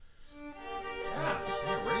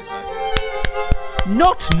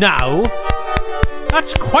Not now.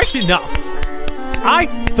 That's quite enough. I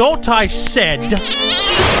thought I said...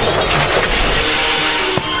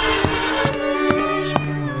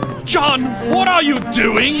 John, what are you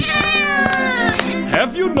doing?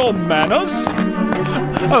 Have you no manners?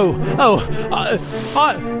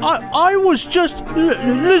 I was just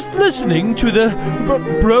listening to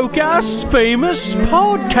the Broke-Ass Famous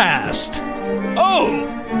podcast. Oh,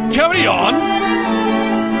 carry on.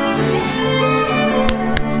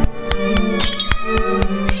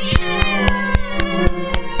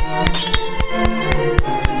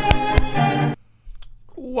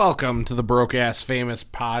 Welcome to the Broke-Ass Famous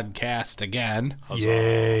podcast again.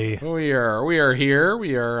 Yay. We are here.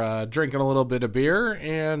 We are drinking a little bit of beer,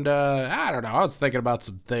 and I don't know. I was thinking about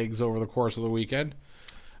some things over the course of the weekend.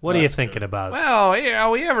 What are you thinking about? Well,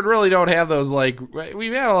 we don't have those, like, we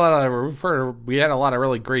had a lot of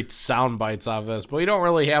really great sound bites off this, but we don't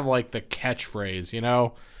really have, like, the catchphrase, you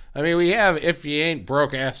know? I mean, we have, if you ain't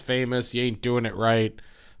broke-ass famous, you ain't doing it right.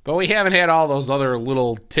 But we haven't had all those other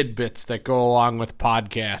little tidbits that go along with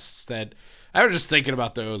podcasts that I was just thinking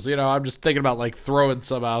about those. You know, I'm just thinking about like throwing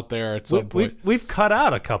some out there at some point. We've cut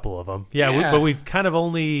out a couple of them. Yeah. But we've kind of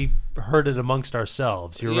only heard it amongst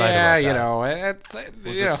ourselves. You're right about that. Yeah, you know.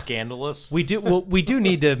 Was it scandalous? We do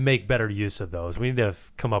need to make better use of those. We need to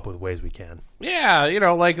come up with ways we can. Yeah, you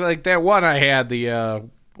know, like that one I had, the,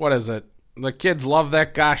 what is it? The kids love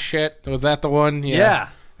that gosh shit. Was that the one? Yeah.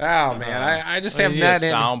 Oh man, I just haven't had a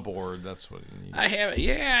soundboard. That's what you need. I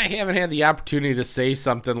haven't had the opportunity to say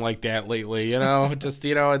something like that lately. You know, just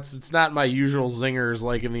it's not my usual zingers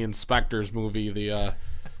like in the Inspectors movie. The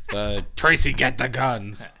Tracy get the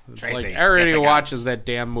guns. It's Tracy, like everybody get the watches guns. that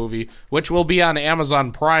damn movie, which will be on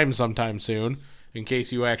Amazon Prime sometime soon. In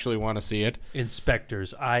case you actually want to see it.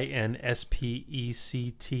 Inspectors,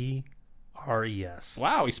 INSPECTRES.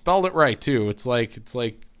 Wow, he spelled it right too. It's like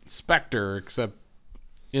Spectre except.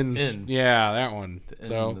 Yeah, that one.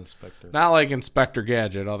 So not like Inspector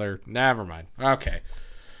Gadget. Never mind. Okay.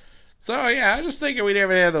 So yeah, I just thinking we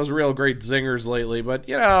haven't had those real great zingers lately, but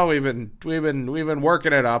you know we've been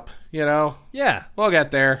working it up. You know. Yeah. We'll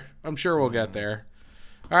get there. I'm sure we'll get there.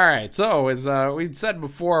 All right. So as we said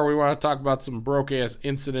before, we want to talk about some broke ass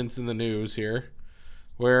incidents in the news here,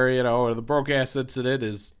 where the broke ass incident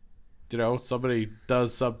is, somebody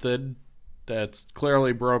does something that's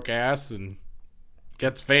clearly broke ass and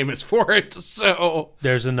gets famous for it. So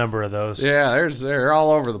there's a number of those. Yeah, they're all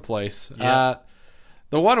over the place. Yep.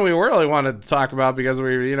 The one we really wanted to talk about because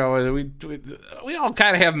we all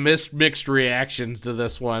kind of have mixed reactions to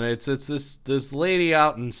this one. It's this lady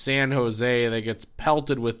out in San Jose that gets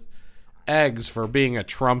pelted with eggs for being a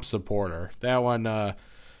Trump supporter. That one,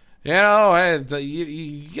 you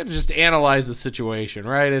gotta just analyze the situation,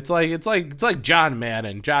 right? It's like John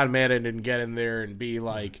Madden. John Madden didn't get in there and be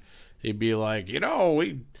like. He'd be like,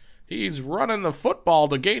 he's running the football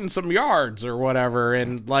to gain some yards or whatever.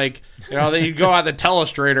 And, then he'd go on the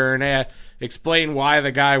telestrator and explain why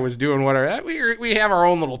the guy was doing whatever. We have our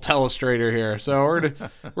own little telestrator here. So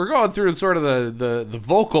we're going through sort of the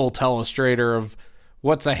vocal telestrator of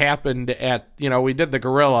what's happened at, we did the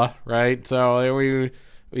gorilla, right? So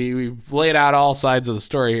we laid out all sides of the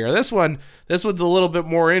story here. This one's a little bit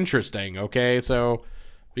more interesting, okay? So...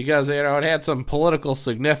 because, it had some political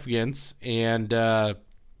significance, and, we're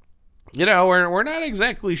not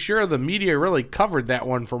exactly sure the media really covered that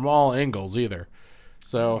one from all angles either.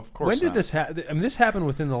 So, of course, when did this happen? I mean, this happened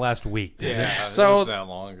within the last week, didn't it? So it was that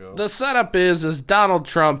long ago. The setup is Donald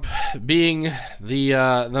Trump, being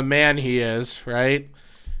the man he is, right,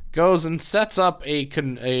 goes and sets up a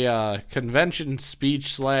convention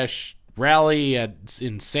speech / rally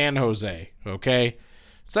in San Jose, okay?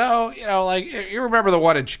 So, you remember the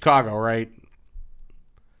one in Chicago, right?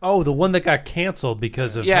 Oh, the one that got canceled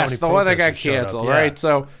because of yes, the one that got canceled, right?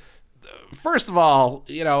 So, first of all,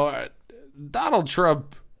 Donald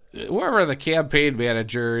Trump, whoever the campaign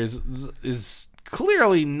manager is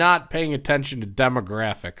clearly not paying attention to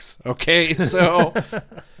demographics, okay? So,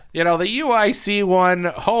 the UIC one,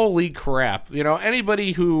 holy crap.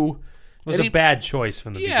 Anybody who... It was a bad choice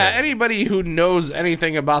from the beginning. Yeah, anybody who knows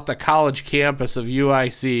anything about the college campus of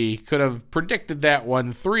UIC could have predicted that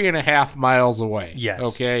one 3.5 miles away. Yes.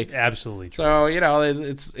 Okay. Absolutely true. So,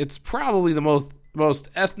 it's probably the most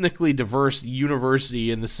ethnically diverse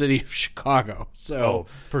university in the city of Chicago. So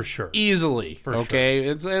for sure. Easily. For okay.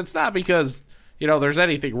 Sure. It's not because, there's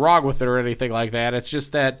anything wrong with it or anything like that. It's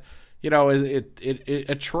just that, it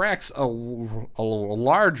attracts a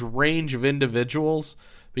large range of individuals.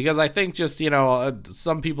 Because I think just,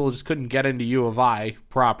 some people just couldn't get into U of I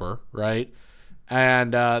proper, right?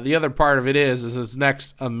 And the other part of it is it's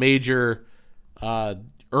next a major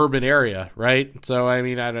urban area, right? So, I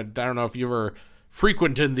mean, I don't know if you ever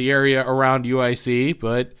frequented the area around UIC,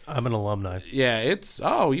 but I'm an alumni. yeah,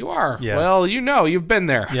 you are. Yeah. Well, you've been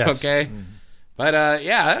there. Yes. Okay. But,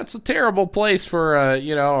 yeah, that's a terrible place for,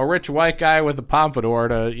 a rich white guy with a pompadour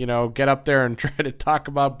to, get up there and try to talk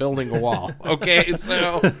about building a wall. Okay,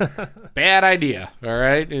 so bad idea, all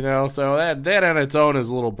right? So that on its own is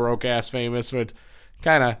a little broke-ass famous, but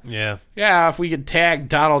kind of, Yeah. if we could tag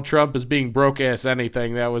Donald Trump as being broke-ass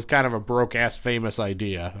anything, that was kind of a broke-ass famous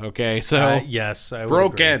idea, okay? So Yes, I would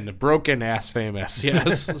agree. broken-ass famous,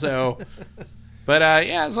 yes. So,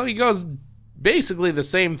 but, so he goes... Basically, the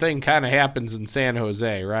same thing kind of happens in San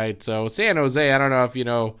Jose, right? So San Jose, I don't know if you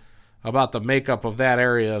know about the makeup of that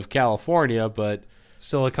area of California, but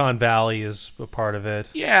Silicon Valley is a part of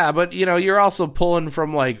it. yeah, but you're also pulling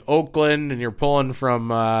from like Oakland, and you're pulling from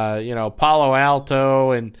Palo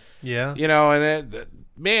Alto, and Yeah.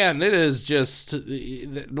 man, it is just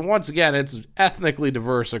once again, it's ethnically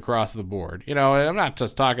diverse across the board. And I'm not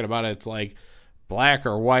just talking about it's like black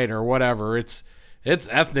or white or whatever. It's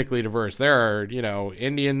ethnically diverse. There are,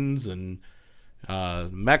 Indians and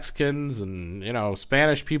Mexicans and,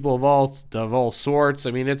 Spanish people of all sorts.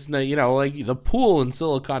 I mean, it's, like the pool in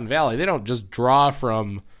Silicon Valley, they don't just draw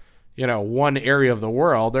from, one area of the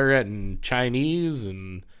world. They're getting Chinese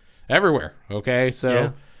and everywhere. Okay.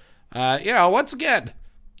 So, once again,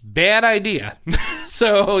 bad idea.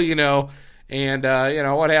 So, and,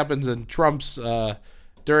 what happens in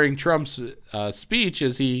during Trump's speech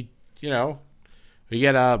is he, we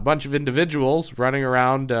get a bunch of individuals running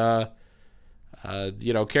around, carrying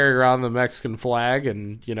around the Mexican flag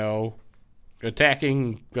and,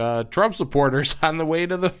 attacking Trump supporters on the way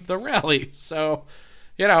to the rally. So,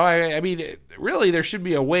 I mean, really, there should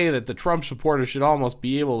be a way that the Trump supporters should almost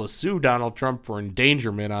be able to sue Donald Trump for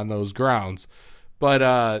endangerment on those grounds. But,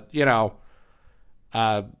 on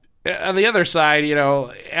the other side,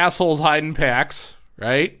 assholes hide in packs,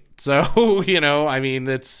 right? So, I mean,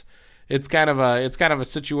 it's kind of a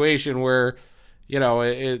situation where,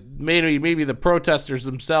 it maybe the protesters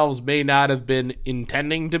themselves may not have been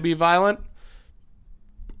intending to be violent,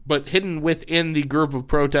 but hidden within the group of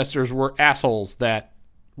protesters were assholes that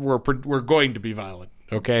were going to be violent.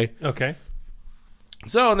 Okay. Okay.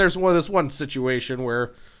 So, and there's this one situation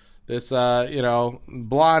where this,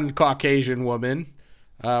 blonde Caucasian woman,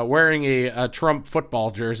 wearing a Trump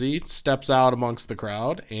football jersey, steps out amongst the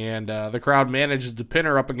crowd, and the crowd manages to pin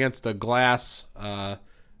her up against a glass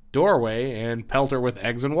doorway and pelt her with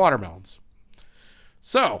eggs and watermelons.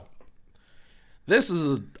 So, this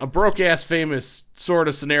is a broke-ass famous sort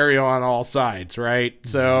of scenario on all sides, right?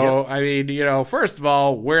 So, I mean, first of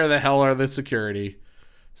all, where the hell are the security?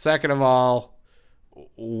 Second of all,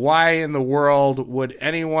 why in the world would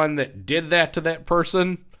anyone that did that to that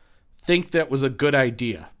person think that was a good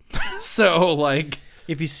idea? So, like,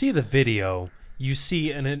 If you see the video, you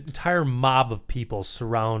see an entire mob of people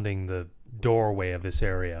surrounding the doorway of this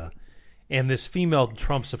area. And this female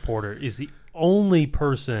Trump supporter is the only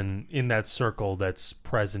person in that circle that's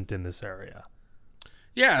present in this area.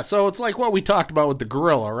 yeah, so it's like what we talked about with the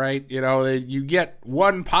gorilla, right? You get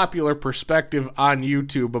one popular perspective on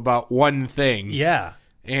YouTube about one thing. Yeah.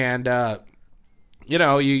 And,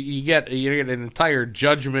 you get an entire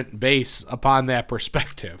judgment base upon that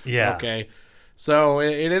perspective. Yeah. Okay. So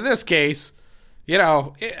in this case,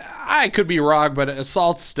 I could be wrong, but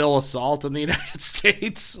assault's still assault in the United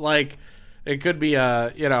States. Like, it could be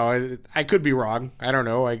I could be wrong. I don't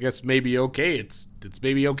know. I guess maybe okay. It's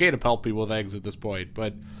maybe okay to pelt people with eggs at this point,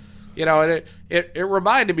 but it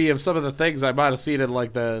reminded me of some of the things I might have seen in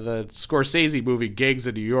like the Scorsese movie Gangs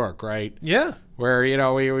of New York, right? Yeah. Where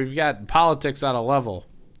we've got politics on a level,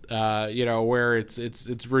 where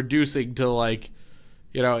it's reducing to like,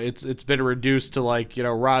 it's been reduced to like,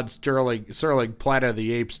 Rod Serling Planet of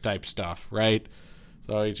the Apes type stuff, right?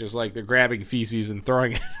 So it's just like they're grabbing feces and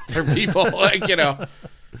throwing it at other people, like,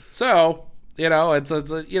 So,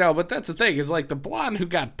 but that's the thing is like the blonde who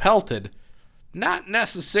got pelted, not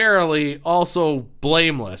necessarily also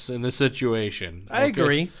blameless in the situation. I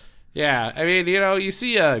agree. Yeah, I mean, you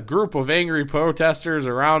see a group of angry protesters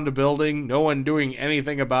around a building, no one doing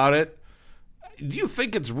anything about it. Do you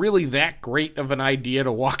think it's really that great of an idea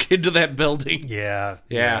to walk into that building? Yeah.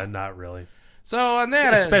 Yeah. Not really. So on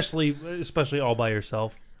that, Especially all by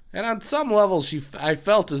yourself. and on some levels, I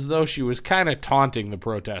felt as though she was kind of taunting the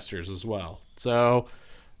protesters as well. So,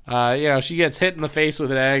 she gets hit in the face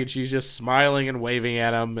with an egg, and she's just smiling and waving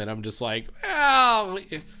at him, and I'm just like, well,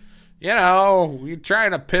 you're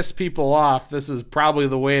trying to piss people off. This is probably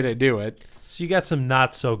the way to do it. So you got some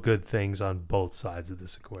not so good things on both sides of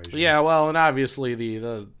this equation. Yeah, well, and obviously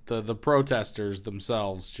the protesters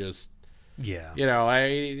themselves just, Yeah.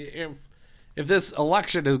 If this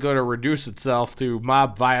election is going to reduce itself to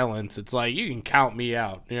mob violence, it's like, you can count me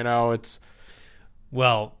out.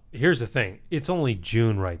 Well, here's the thing. It's only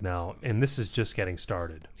June right now, and this is just getting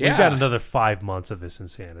started. Yeah. We've got another 5 months of this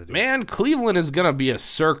insanity. Man, Cleveland is going to be a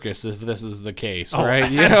circus if this is the case, Oh, right?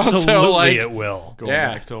 absolutely it will. Going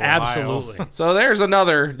Yeah, back to Ohio. Absolutely. So there's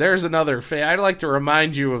another. I'd like to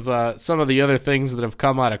remind you of some of the other things that have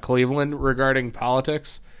come out of Cleveland regarding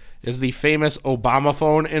politics. Is the famous Obama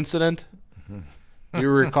phone incident? Do you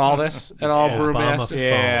recall this at all, Brewmaster?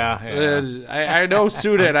 Yeah. I know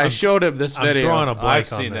Sudan. I showed him this I'm video. drawing a blank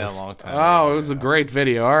I've on seen that this. a long time Oh, it was a great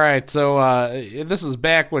video. All right, so this is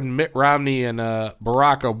back when Mitt Romney and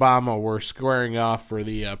Barack Obama were squaring off for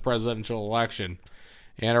the presidential election,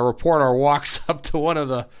 and a reporter walks up to one of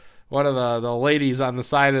the ladies on the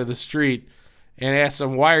side of the street and asks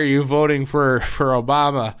him, "Why are you voting for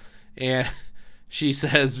Obama?" And she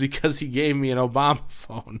says, "Because he gave me an Obama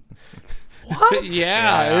phone." What?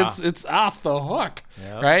 Yeah, it's off the hook,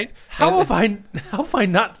 right? How have I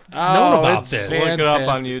not known about this? Look it up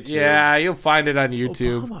on fantastic. YouTube. Yeah, you'll find it on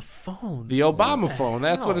YouTube. Obama phone. The Obama phone,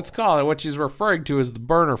 that's what it's called. What she's referring to is the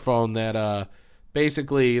burner phone that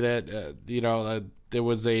basically it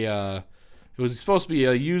was supposed to be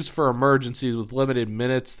used for emergencies with limited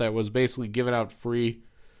minutes, that was basically given out free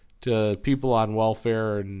to people on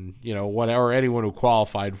welfare and whatever, anyone who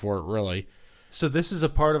qualified for it, really. So this is a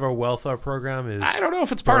part of our welfare program? I don't know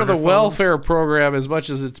if it's part of the burner welfare program as much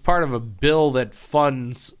as it's part of a bill that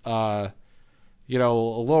funds lower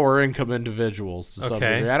income individuals to some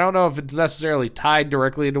Okay. degree. I don't know if it's necessarily tied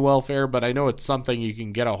directly into welfare, but I know it's something you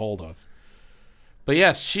can get a hold of. But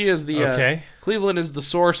yes, she is the Okay. Cleveland is the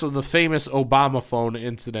source of the famous Obama phone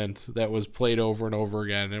incident that was played over and over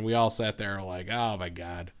again, and we all sat there like, oh my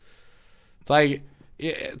God.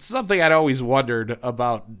 It's something I'd always wondered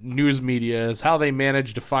about news media, is how they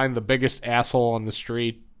manage to find the biggest asshole on the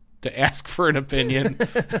street to ask for an opinion.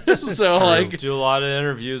 Do a lot of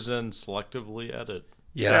interviews and selectively edit.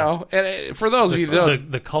 and for those of you that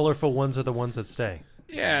don't, the colorful ones are the ones that stay.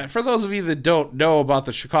 yeah, for those of you that don't know about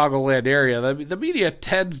the Chicagoland area, the media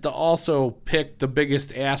tends to also pick the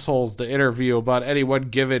biggest assholes to interview about any one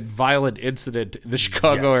given violent incident in the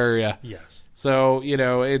Chicago area. Yes. So,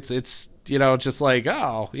 it's just like,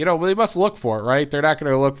 they must look for it, right? They're not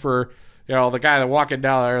going to look for, the guy that walking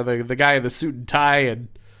down there, the guy in the suit and tie and,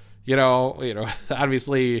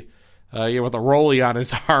 obviously, with a rollie on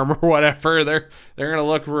his arm or whatever. They're going to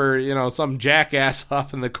look for, some jackass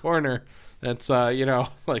off in the corner that's,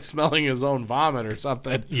 like smelling his own vomit or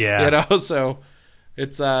something. Yeah. So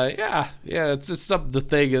it's, it's just the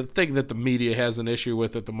thing that the media has an issue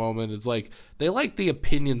with at the moment. It's like, they like the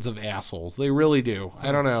opinions of assholes. They really do.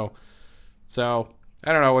 I don't know. So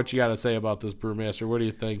I don't know what you got to say about this, Brewmaster. What do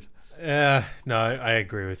you think? No, I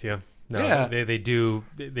agree with you. No, Yeah. they do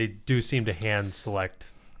seem to hand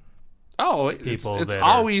select. Oh, it's People that are-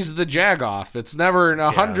 always the jagoff. It's never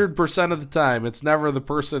 100% of the time. It's never the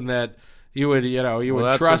person that you would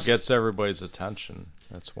That's trust. what gets everybody's attention.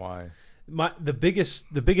 That's why. The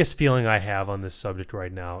biggest feeling I have on this subject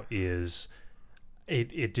right now is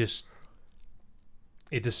it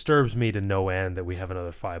disturbs me to no end that we have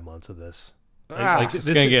another 5 months of this. It's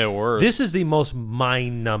going to get worse. This is the most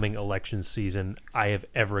mind-numbing election season I have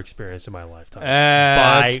ever experienced in my lifetime.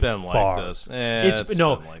 It's been far. like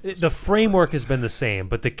this. The framework has been the same,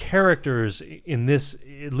 but the characters in this,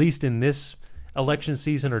 at least in this election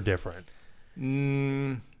season, are different.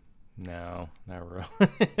 No, not really.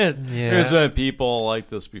 There's been people like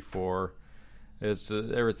this before. It's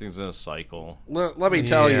everything's in a cycle. Let me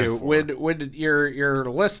tell you, when you're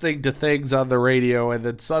listening to things on the radio and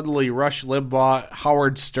then suddenly Rush Limbaugh,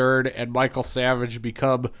 Howard Stern, and Michael Savage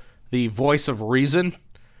become the voice of reason,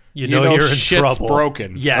 you know you're in shit's trouble.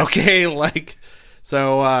 broken. Yes. Okay,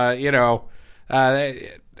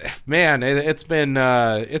 man, it's been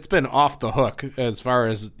off the hook as far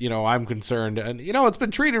as I'm concerned, and it's been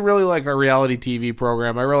treated really like a reality TV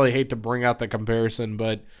program. I really hate to bring out the comparison,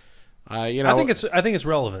 but I think it's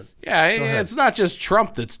relevant. Yeah, it's not just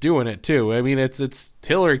Trump that's doing it too. I mean, it's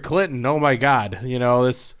Hillary Clinton. Oh my God,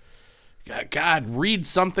 God, read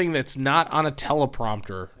something that's not on a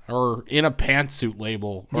teleprompter or in a pantsuit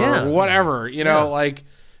label or whatever.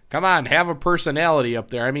 Come on, have a personality up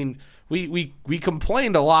there. I mean, we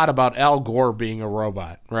complained a lot about Al Gore being a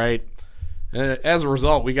robot, right? And as a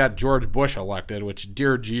result, we got George Bush elected, which,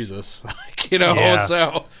 dear Jesus, Yeah.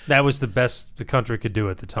 so That was the best the country could do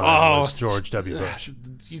at the time. Was George W. Bush.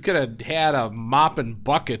 you could have had a mop and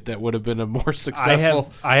bucket that would have been a more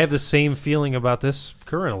successful. I have the same feeling about this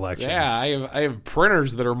current election. Yeah, I have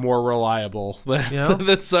printers that are more reliable. Yeah.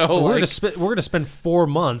 That's so We're like, gonna spend 4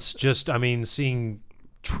 months seeing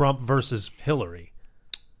Trump versus Hillary.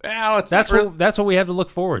 well, it's That's not what we have to look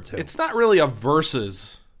forward to. it's not really a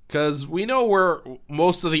versus because we know where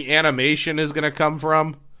most of the animation is going to come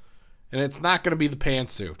from, and it's not going to be the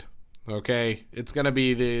pantsuit. Okay, it's going to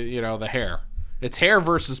be the hair. It's hair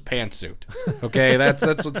versus pantsuit. Okay, that's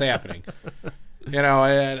what's happening.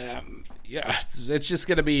 It's just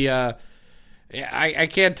going to be. I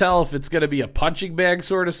can't tell if it's going to be a punching bag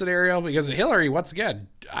sort of scenario because Hillary, once again,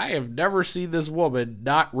 I have never seen this woman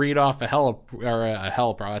not read off a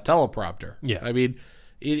teleprompter. Yeah. I mean,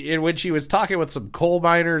 when she was talking with some coal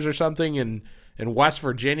miners or something in West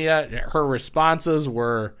Virginia, her responses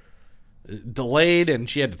were delayed and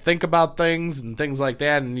she had to think about things and things like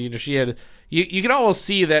that. And, she had, you can almost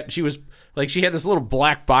see that she was like, she had this little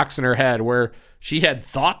black box in her head where she had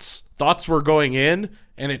thoughts were going in,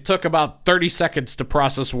 and it took about 30 seconds to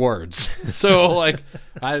process words. So,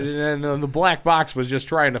 and the black box was just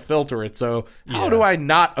trying to filter it. So, how do I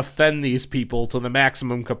not offend these people to the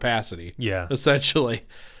maximum capacity? Yeah. Essentially.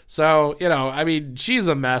 So, I mean, she's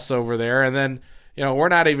a mess over there. And then, we're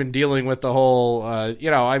not even dealing with the whole,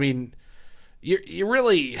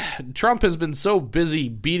 Trump has been so busy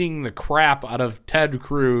beating the crap out of Ted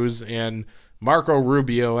Cruz and Marco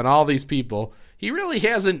Rubio and all these people. He really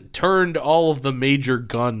hasn't turned all of the major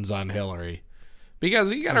guns on Hillary.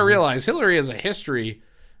 Because you got to realize Hillary has a history.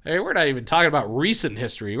 I mean, we're not even talking about recent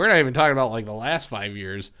history. We're not even talking about like the last 5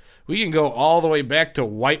 years. We can go all the way back to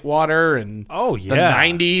Whitewater and the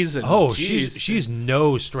 90s. And she's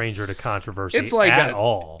no stranger to controversy it's like at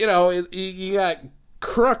all. You got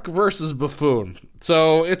crook versus buffoon.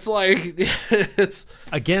 So it's like it's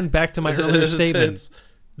Again, back to my earlier statement.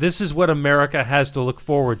 This is what America has to look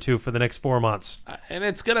forward to for the next 4 months. And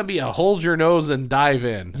it's going to be a hold your nose and dive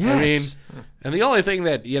in. Yes. I mean, and the only thing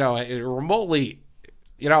that, it remotely,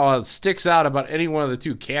 sticks out about any one of the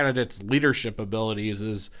two candidates' leadership abilities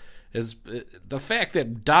is the fact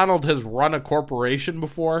that Donald has run a corporation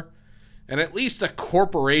before, and at least a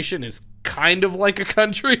corporation is kind of like a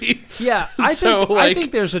country. Yeah, I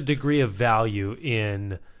think there's a degree of value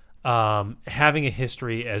in having a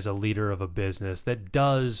history as a leader of a business that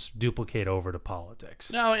does duplicate over to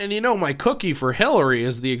politics. No, and my cookie for Hillary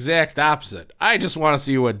is the exact opposite. I just want to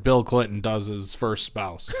see what Bill Clinton does as first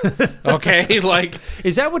spouse. Okay,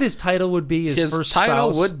 is that what his title would be? His first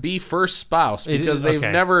title spouse? would be first spouse because they've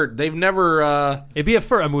okay. never. It'd be a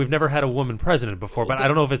first. I mean, we've never had a woman president before, but I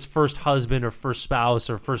don't know if it's first husband or first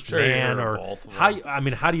spouse or first man or both of how. them. I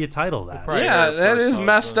mean, how do you title that? Probably Yeah, their that first is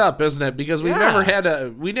messed husband. up, isn't it? Because we never had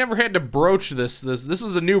to broach this. This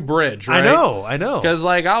is a new bridge, right? I know. Because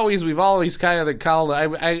we've always kind of called.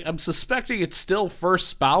 I'm suspecting it's still first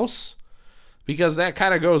spouse, because that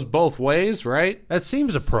kind of goes both ways, right? That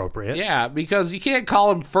seems appropriate. Yeah, because you can't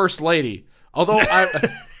call him first lady. Although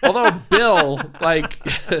Bill,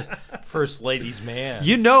 First lady's man.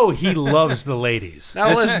 He loves the ladies. Now,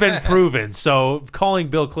 This has been proven. So calling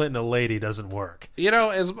Bill Clinton a lady doesn't work.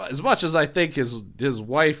 as much as I think his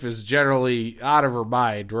wife is generally out of her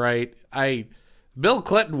mind, right? Bill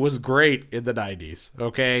Clinton was great in the 90s,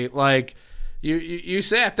 okay? Like, you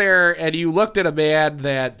sat there and you looked at a man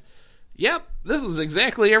that, yep, this is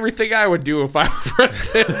exactly everything I would do if I were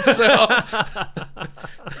president.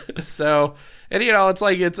 So, and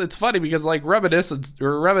it's funny because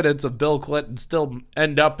remnants of Bill Clinton still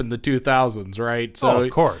end up in the 2000s, right? So, of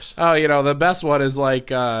course. The best one is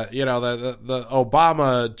the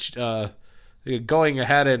Obama going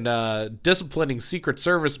ahead and disciplining Secret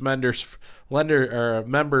Service members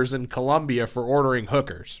in Colombia for ordering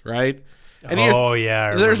hookers, right? And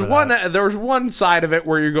there's one side of it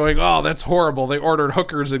where you're going, oh, that's horrible. They ordered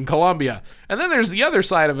hookers in Colombia. And then there's the other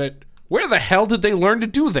side of it. Where the hell did they learn to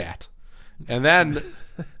do that? And then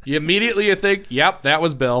you immediately think, yep, that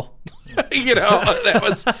was Bill.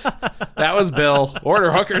 That was Bill.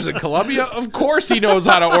 Order hookers in Colombia? Of course he knows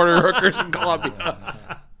how to order hookers in Colombia.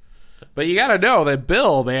 But you got to know that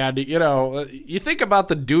Bill, man, you think about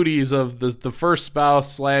the duties of the first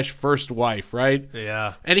spouse / first wife, right?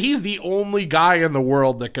 Yeah. And he's the only guy in the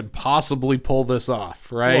world that could possibly pull this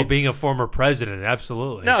off, right? Well, being a former president,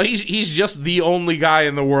 absolutely. No, he's just the only guy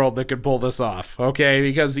in the world that could pull this off, okay?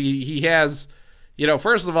 Because he has,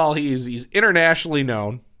 first of all, he's internationally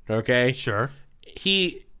known, okay? Sure.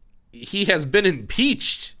 He has been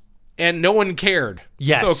impeached and no one cared.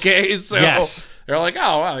 Yes. Okay, so Yes. they're like,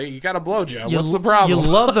 oh, well, you got a blowjob. What's the problem?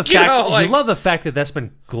 You love the fact. Like, you love the fact that that's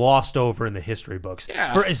been glossed over in the history books.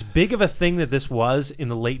 Yeah. For as big of a thing that this was in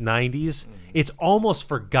the late '90s, it's almost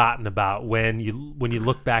forgotten about when you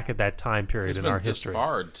look back at that time period He's in been our history.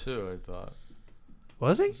 disbarred too, I thought.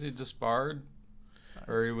 Was he? Was he disbarred?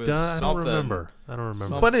 Or he was I don't something. remember.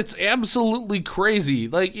 But it's absolutely crazy.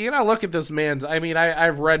 Like, you gotta look at this man's. I mean,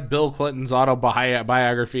 I've read Bill Clinton's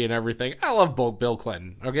autobiography and everything. I love both Bill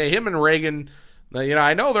Clinton. Okay, him and Reagan.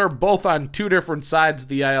 I know they're both on two different sides of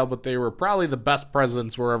the aisle, but they were probably the best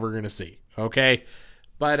presidents we're ever gonna see. Okay,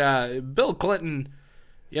 but Bill Clinton,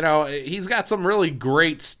 he's got some really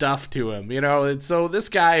great stuff to him. And so this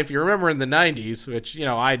guy, if you remember in the '90s, which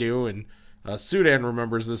I do, and Sudan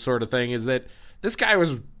remembers this sort of thing, is that this guy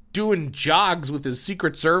was doing jogs with his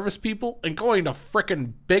Secret Service people and going to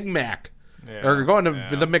frickin' Big Mac. Or going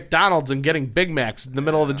to the McDonald's and getting Big Macs in the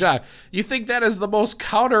middle of the jog. You think that is the most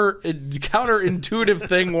counterintuitive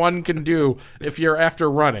thing one can do if you're after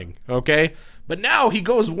running, okay? But now he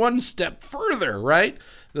goes one step further, right?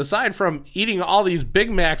 Aside from eating all these Big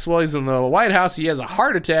Macs while he's in the White House, he has a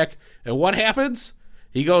heart attack. And what happens?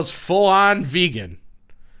 He goes full-on vegan.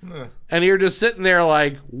 And you're just sitting there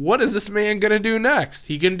like, what is this man going to do next?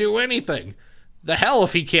 He can do anything. The hell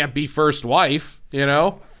if he can't be first wife,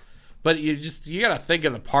 But you got to think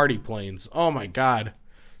of the party planes. Oh, my God.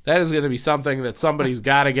 That is going to be something that somebody's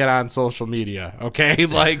got to get on social media, okay?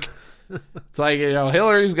 Like, it's like,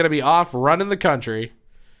 Hillary's going to be off running the country,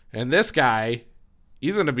 and this guy,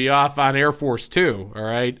 he's going to be off on Air Force 2, all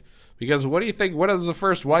right? Because what do you think, what does the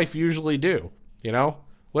first wife usually do?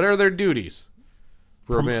 What are their duties?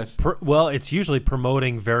 Well, it's usually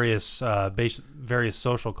promoting various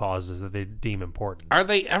social causes that they deem important. Are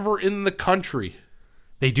they ever in the country?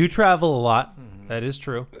 They do travel a lot. That is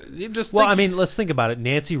true. Let's think about it.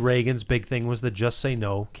 Nancy Reagan's big thing was the Just Say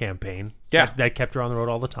No campaign. Yeah. That kept her on the road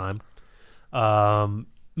all the time.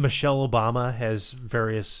 Michelle Obama has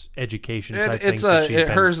various education type things.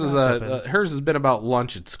 Hers has been about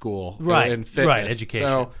lunch at school, right? And fitness, right, education.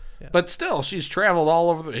 So, yeah. But still, she's traveled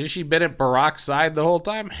all over. Has she been at Barack's side the whole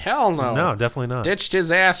time? Hell no. No, definitely not. Ditched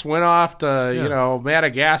his ass, went off to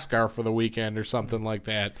Madagascar for the weekend or something like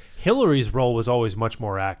that. Hillary's role was always much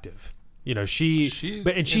more active. She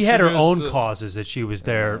had her own causes that she was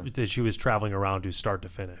there, that she was traveling around to start to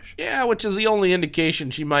finish. Yeah, which is the only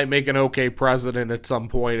indication she might make an okay president at some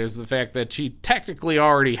point, is the fact that she technically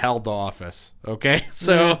already held office. Okay,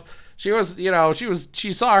 so she was,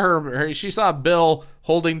 she saw Bill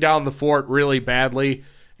holding down the fort really badly,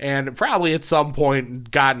 and probably at some point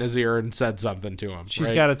got in his ear and said something to him.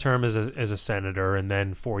 She's got a term as a senator and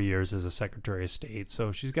then 4 years as a secretary of state.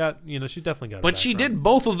 So she's got, she definitely got. But she did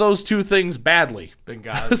both of those two things badly.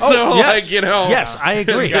 Benghazi. So, yes. Yes, I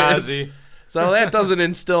agree. Benghazi. So that doesn't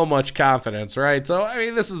instill much confidence, right? So,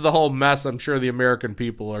 this is the whole mess I'm sure the American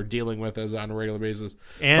people are dealing with on a regular basis.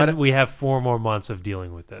 And we have 4 more months of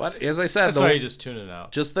dealing with this. But as I said, that's why you just tune it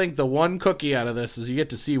out. Just think the one cookie out of this is you get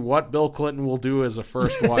to see what Bill Clinton will do as a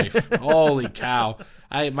first wife. Holy cow.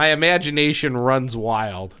 My imagination runs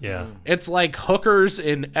wild. Yeah. It's like hookers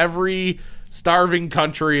in every starving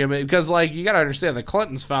country. Because, you got to understand, the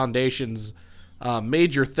Clintons Foundation's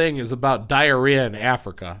major thing is about diarrhea in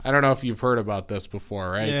Africa. I don't know if you've heard about this before,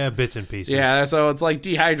 right? Yeah, bits and pieces. Yeah, so it's like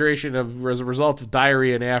dehydration as a result of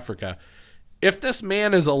diarrhea in Africa. If this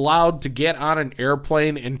man is allowed to get on an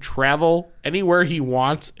airplane and travel anywhere he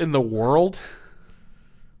wants in the world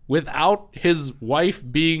without his wife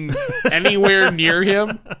being anywhere near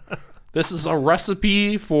him, this is a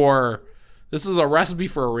recipe for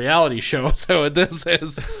a reality show. So this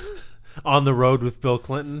is On the road with Bill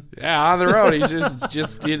Clinton. Yeah, on the road. He's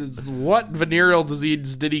just what venereal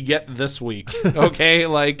disease did he get this week? Okay,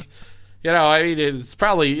 it's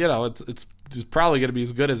probably it's probably going to be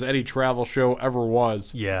as good as any travel show ever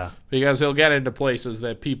was. Yeah, because he'll get into places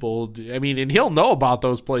that people. And he'll know about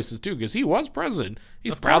those places too, because he was president.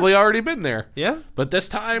 He's probably already been there. Yeah, but this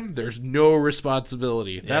time there's no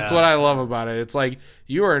responsibility. That's what I love about it. It's like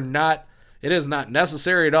you are not. It is not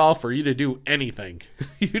necessary at all for you to do anything.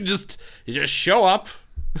 You just show up.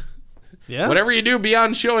 Yeah. Whatever you do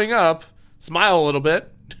beyond showing up, smile a little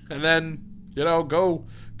bit, and then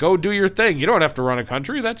go do your thing. You don't have to run a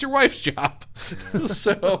country. That's your wife's job.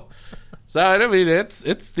 So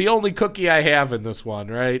it's the only cookie I have in this one,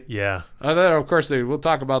 right? Yeah. And then of course we'll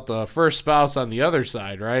talk about the first spouse on the other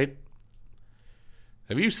side, right?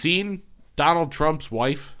 Have you seen Donald Trump's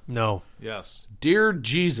wife? No. Yes. Dear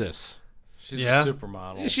Jesus. She's a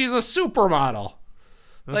supermodel. She's a supermodel.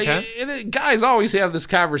 Like, Okay. guys always have this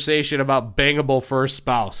conversation about bangable first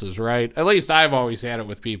spouses, right? At least I've always had it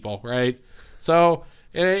with people, right? So,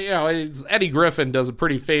 Eddie Griffin does a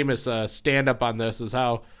pretty famous stand-up on this, is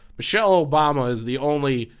how Michelle Obama is the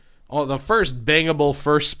first bangable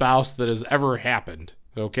first spouse that has ever happened,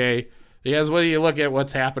 okay? Because when you look at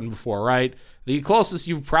what's happened before, right? The closest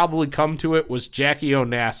you've probably come to it was Jackie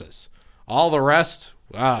Onassis. All the rest,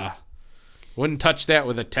 wouldn't touch that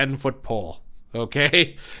with a 10-foot pole,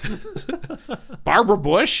 okay? Barbara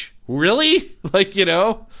Bush? Really?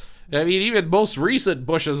 I mean, even most recent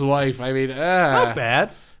Bush's wife, Not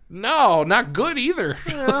bad. no, not good either.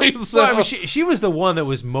 She was the one that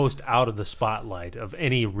was most out of the spotlight of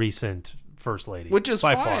any recent first lady, which is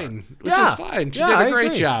by fine. far. Which is fine. She did I a great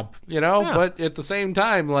agree. job, Yeah. But at the same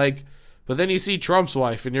time, but then you see Trump's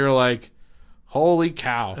wife, and you're like, holy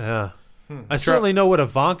cow. Yeah. I certainly know what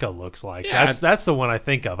Ivanka looks like. Yeah. That's the one I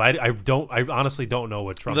think of. I honestly don't know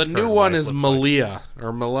what Trump's The new current one wife is looks like. Malia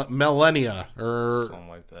or Melania or Something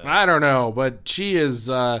like that. I don't know, but she is,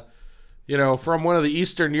 from one of the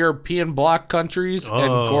Eastern European bloc countries and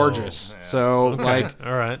gorgeous. Yeah. So, All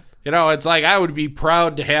right. it's like I would be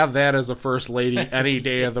proud to have that as a first lady any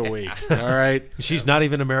day of the week. All right. She's not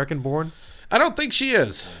even American born? I don't think she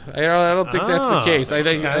is. I don't think that's the case. I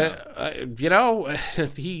think,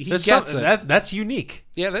 he There's gets it. That's unique.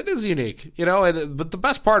 Yeah, that is unique. But the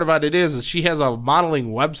best part about it is she has a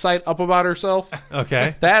modeling website up about herself.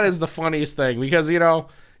 Okay. That is the funniest thing because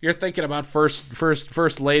you're thinking about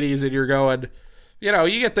first ladies and you're going,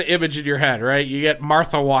 you get the image in your head, right? You get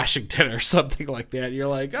Martha Washington or something like that. You're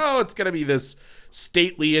like, oh, it's gonna be this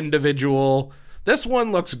stately individual. This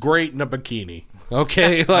one looks great in a bikini.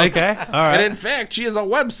 Okay, Okay. All right. And in fact, she has a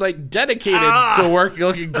website dedicated to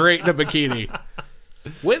looking great in a bikini.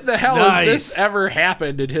 When the hell has this ever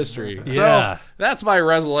happened in history? Yeah. So that's my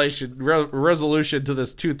resolution to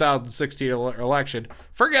this 2016 election.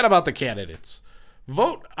 Forget about the candidates.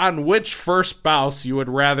 Vote on which first spouse you would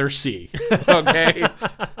rather see. Okay?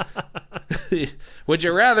 Would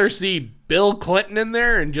you rather see Bill Clinton in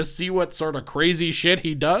there and just see what sort of crazy shit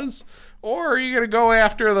he does? Or are you going to go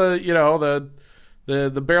after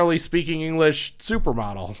the barely speaking English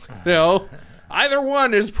supermodel? Either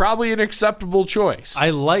one is probably an acceptable choice.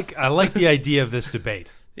 I like the idea of this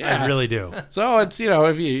debate. Yeah. I really do. So it's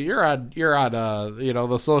if you're on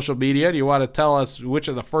the social media and you want to tell us which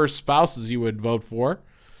of the first spouses you would vote for,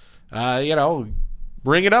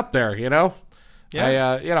 bring it up there. Yeah.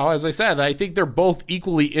 As I said, I think they're both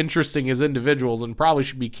equally interesting as individuals and probably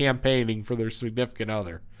should be campaigning for their significant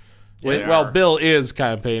other. Yeah, Well, Bill is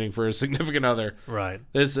campaigning for a significant other. Right.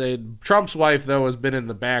 Trump's wife though has been in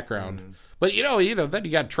the background, but then you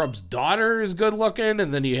got Trump's daughter is good looking,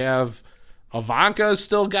 and then you have Ivanka's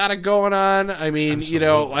still got it going on. I mean,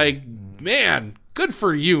 man, good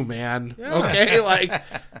for you, man. Yeah. Okay,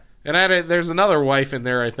 and there's another wife in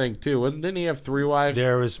there, I think, too. Didn't he have 3 wives?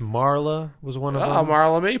 There was Marla was one of them.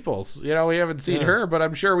 Marla Maples. We haven't seen her, but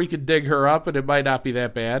I'm sure we could dig her up, and it might not be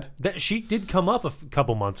that bad. She did come up a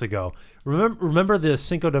couple months ago. Remember the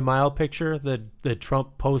Cinco de Mayo picture that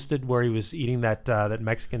Trump posted where he was eating that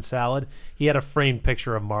Mexican salad? He had a framed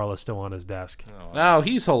picture of Marla still on his desk. Oh,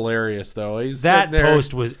 he's hilarious, though. That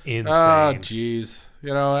post was insane. Oh, jeez.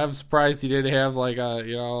 I'm surprised he didn't have a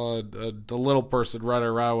little person running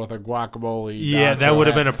around with a guacamole. Yeah, that would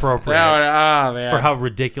have been appropriate man. for how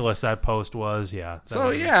ridiculous that post was. Yeah. So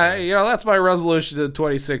that's my resolution to the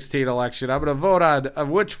 2016 election. I'm going to vote on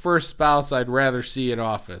which first spouse I'd rather see in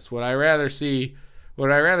office. Would I rather see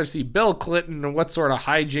Bill Clinton and what sort of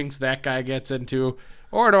hijinks that guy gets into,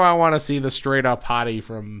 or do I want to see the straight up hottie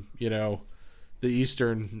from the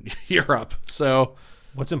Eastern Europe? So.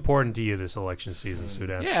 What's important to you this election season,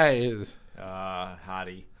 Sudan? Yeah.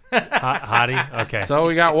 Hottie. Hottie? Okay. So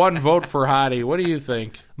we got one vote for hottie. What do you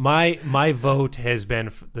think? My vote has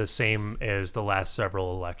been the same as the last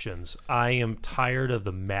several elections. I am tired of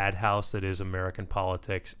the madhouse that is American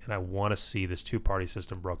politics, and I want to see this two-party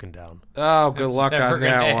system broken down. Oh, good luck on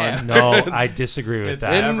that one. No, I disagree with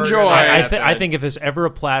that. Enjoy. I think if there's ever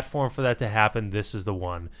a platform for that to happen, this is the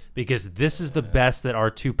one. Because this is the best that our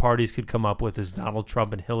two parties could come up with is Donald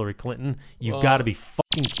Trump and Hillary Clinton. You've got to be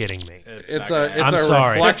fucking kidding me. It's a I'm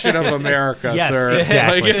sorry. reflection section of America, Yes, sir.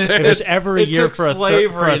 exactly. Like, if there's ever a it year took for a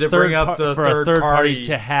slavery to bring up the for a third third party party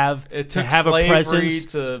to have It to took have a slavery presence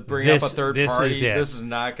to bring up a third this party. Is it. This is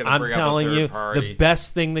not going to I'm bring up a telling third you, party. the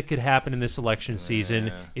best thing that could happen in this election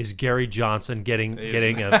season is Gary Johnson getting He's-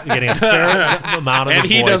 a fair amount of and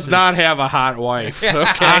the he does voices. not have a hot wife.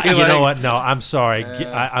 Okay, You know what? No, I'm sorry.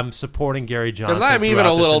 I'm supporting Gary Johnson. Because I'm even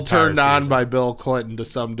throughout a this little entire turned on season. by Bill Clinton to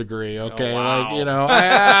some degree. Okay, wow. like, you know,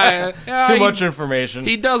 I, Too he- much information.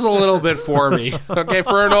 He does a little bit for me. Okay,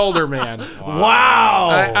 for an older man, Wow.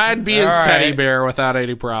 I'd be his All teddy right. bear without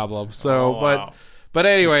any problem. So, Oh, wow. but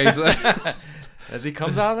anyways, As he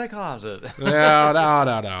comes out of the closet.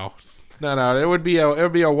 no. It would be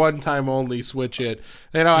a one time only switch it.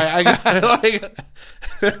 You know, I like.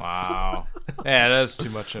 Wow. Yeah, that's too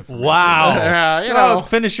much information. Wow. You know,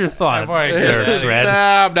 Finish your thought Boy, there, yeah. Dredd.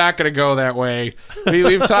 Nah, I'm not going to go that way.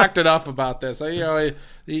 We've talked enough about this. You know,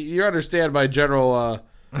 you understand my general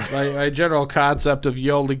my general concept of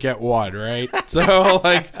you only get one, right? So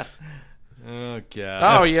like, Oh,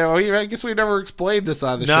 God. oh, you know, I guess we never explained this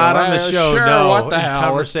on the show. Not on the show, Sure, no. what the In hell?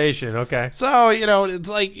 Conversation, okay. So, you know, it's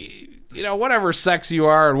like, you know, whatever sex you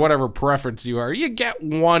are and whatever preference you are, you get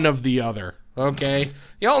one of the other, okay?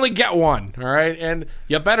 You only get one, all right? And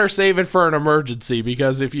you better save it for an emergency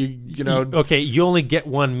because if you know... Okay, you only get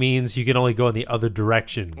one means you can only go in the other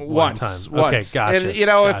direction one time. Okay, Once. gotcha. And, you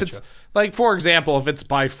know, if gotcha. it's, like, for example, if it's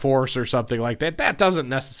by force or something like that, that doesn't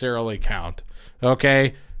necessarily count,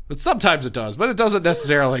 okay? But sometimes it does, but it doesn't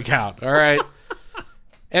necessarily count, all right?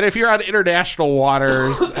 And if you're on international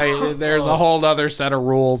waters, there's a whole other set of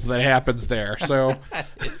rules that happens there. So,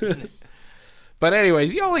 but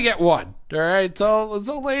anyways, you only get one. All right. So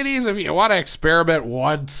ladies, if you want to experiment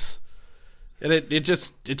once, and it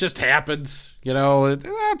just happens, you know,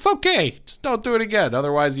 that's okay. Just don't do it again.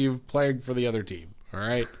 Otherwise, you've played for the other team. All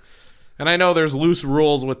right. And I know there's loose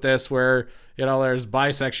rules with this where, you know, there's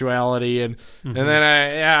bisexuality and then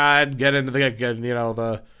I'd get into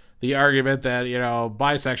the argument that, you know,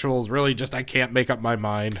 bisexual is really just I can't make up my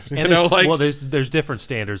mind. And You know, like, there's different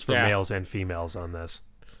standards for Yeah. males and females on this.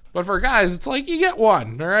 but for guys, it's like you get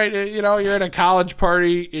one, all right? You know, you're at a college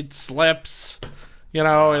party, it slips, you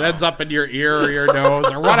know, it ends up in your ear or your nose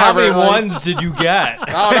or whatever. How many like- ones did you get?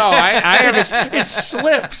 Oh, no, I haven't. It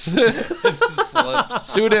slips. It just slips.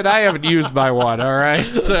 Suited, I haven't used my one, all right?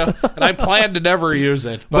 So, and I plan to never use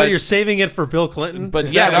it. But you're saving it for Bill Clinton? But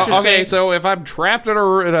Is yeah, that what no, you're okay. saying? So if I'm trapped on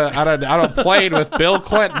a plane with Bill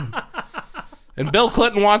Clinton, and Bill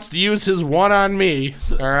Clinton wants to use his one on me,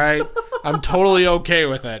 all right, I'm totally okay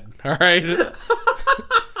with it, all right,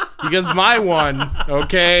 because my one,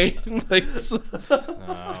 okay, like,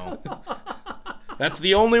 that's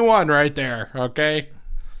the only one right there, okay.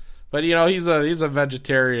 But you know he's a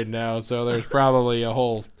vegetarian now, so there's probably a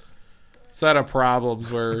whole set of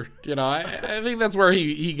problems where, you know, I think that's where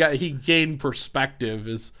he gained perspective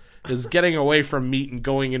is getting away from meat and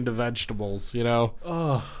going into vegetables, you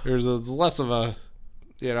know. There's less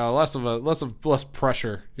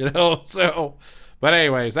pressure, you know. So, but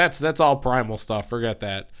anyways, that's all primal stuff. Forget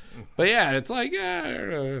that. But yeah, it's like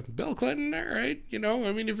Bill Clinton, all right, you know.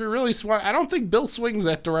 I mean, if you're really I don't think Bill swings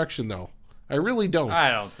that direction though. I really don't.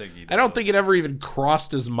 I don't think he does. I don't think it ever even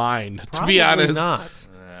crossed his mind, to Probably be honest. not.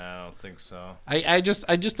 I don't think so. I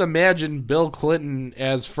just imagine Bill Clinton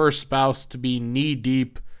as first spouse to be knee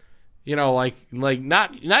deep, you know, like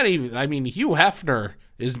not even. I mean, Hugh Hefner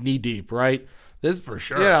is knee deep, right? This for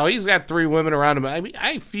sure. You know, he's got 3 women around him. I mean,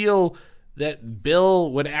 I feel that Bill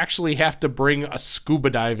would actually have to bring a scuba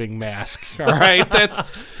diving mask. All right, that's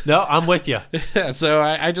No, I'm with you. so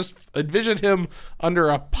I just envision him under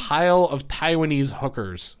a pile of Taiwanese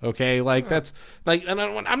hookers. Okay, like that's like, and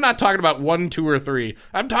I'm not talking about 1, 2, or 3.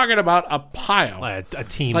 I'm talking about a pile. A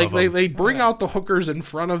team Like of them. they bring out the hookers in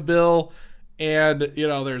front of Bill, and you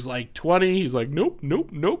know there's like 20. He's like, nope.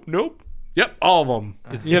 Yep, all of them.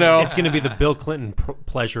 You know, it's going to be the Bill Clinton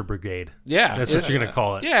Pleasure Brigade. yeah, That's what you're going to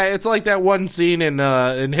call it. Yeah, it's like that one scene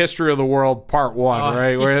in History of the World Part 1,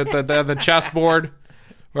 right? Where at the chessboard,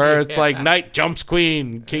 where it's like knight jumps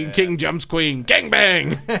queen, king jumps queen, gang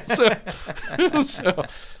bang. so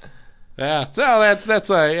that's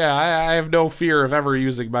I have no fear of ever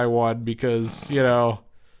using my one because, you know,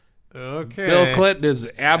 Okay. Bill Clinton is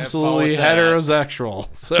absolutely that.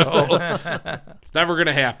 heterosexual, so it's never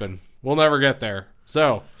gonna happen. We'll never get there.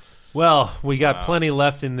 So. Well, we got plenty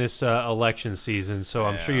left in this election season, so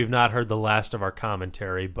I'm sure you've not heard the last of our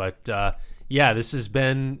commentary. But, yeah, this has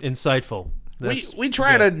been insightful. We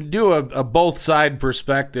try to do a both side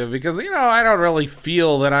perspective because, I don't really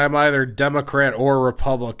feel that I'm either Democrat or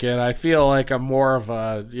Republican. I feel like I'm more of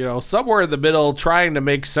a, somewhere in the middle trying to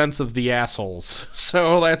make sense of the assholes.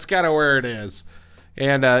 So that's kind of where it is.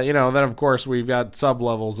 And, then, of course, we've got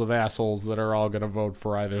sub-levels of assholes that are all going to vote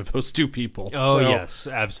for either of those two people. Oh, yes,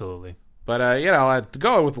 absolutely. But,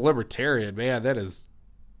 going with the Libertarian, man, that is...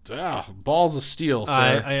 balls of steel, sir.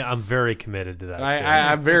 I'm very committed to that.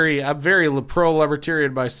 I'm very pro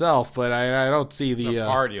libertarian myself, but I don't see the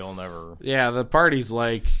party will never. Yeah, the party's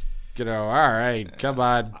like, all right, come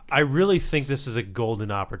on. I really think this is a golden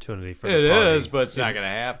opportunity for the party. It is, but it's not going to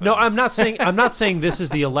happen. No, I'm not saying this is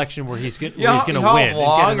the election where he's going to win. How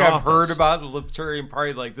long I've heard about the Libertarian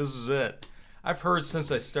Party? Like, this is it. I've heard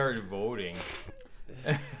since I started voting.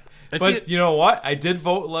 But you know what? I did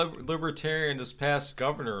vote Libertarian this past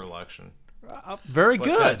governor election. Very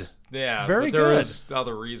good. Yeah, very but good. There's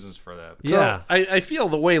other reasons for that. Yeah. So I feel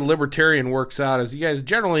the way Libertarian works out is you guys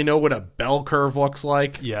generally know what a bell curve looks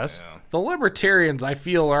like. Yes. Yeah. The Libertarians, I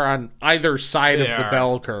feel, are on either side of the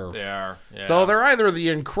bell curve. They are. Yeah. So they're either the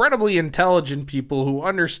incredibly intelligent people who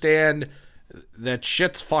understand that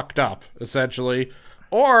shit's fucked up, essentially,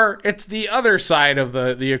 or it's the other side of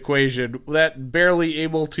the equation that barely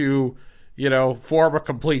able to, form a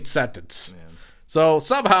complete sentence. Yeah. So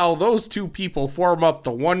somehow those two people form up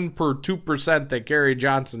the 2% that Gary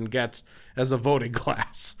Johnson gets as a voting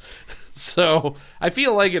class. So I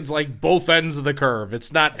feel like it's like both ends of the curve.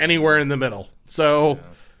 It's not anywhere in the middle. So,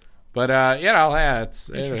 but it's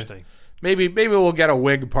interesting. Maybe we'll get a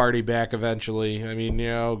Whig party back eventually. I mean,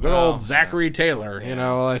 good old Zachary Taylor.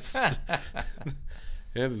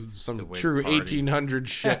 It's some true party. 1800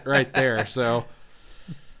 shit right there. So, all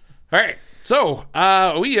right. So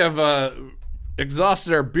we have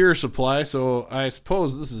exhausted our beer supply. So I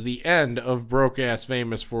suppose this is the end of Broke Ass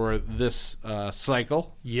Famous for this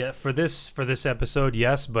cycle. Yeah, for this episode,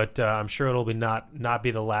 yes, but I'm sure it'll be not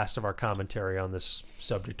be the last of our commentary on this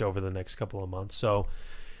subject over the next couple of months. So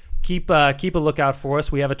keep a lookout for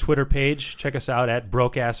us. We have a Twitter page. Check us out at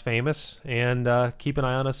Broke Ass Famous, and keep an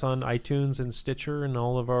eye on us on iTunes and Stitcher and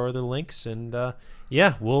all of our other links. And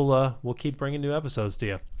we'll keep bringing new episodes to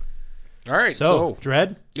you. All right, so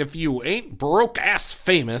Dread, if you ain't broke ass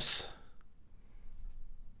famous,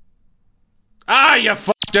 you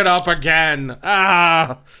fucked it up again.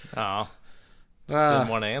 Just didn't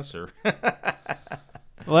want to answer.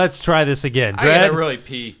 Let's try this again. Dread, I gotta really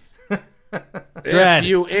pee. If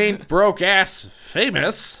you ain't broke ass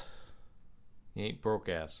famous, you ain't broke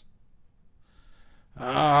ass.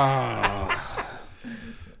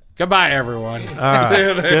 Goodbye, everyone. Good night.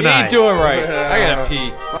 You ain't doing right. I gotta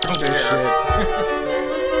pee. Shit.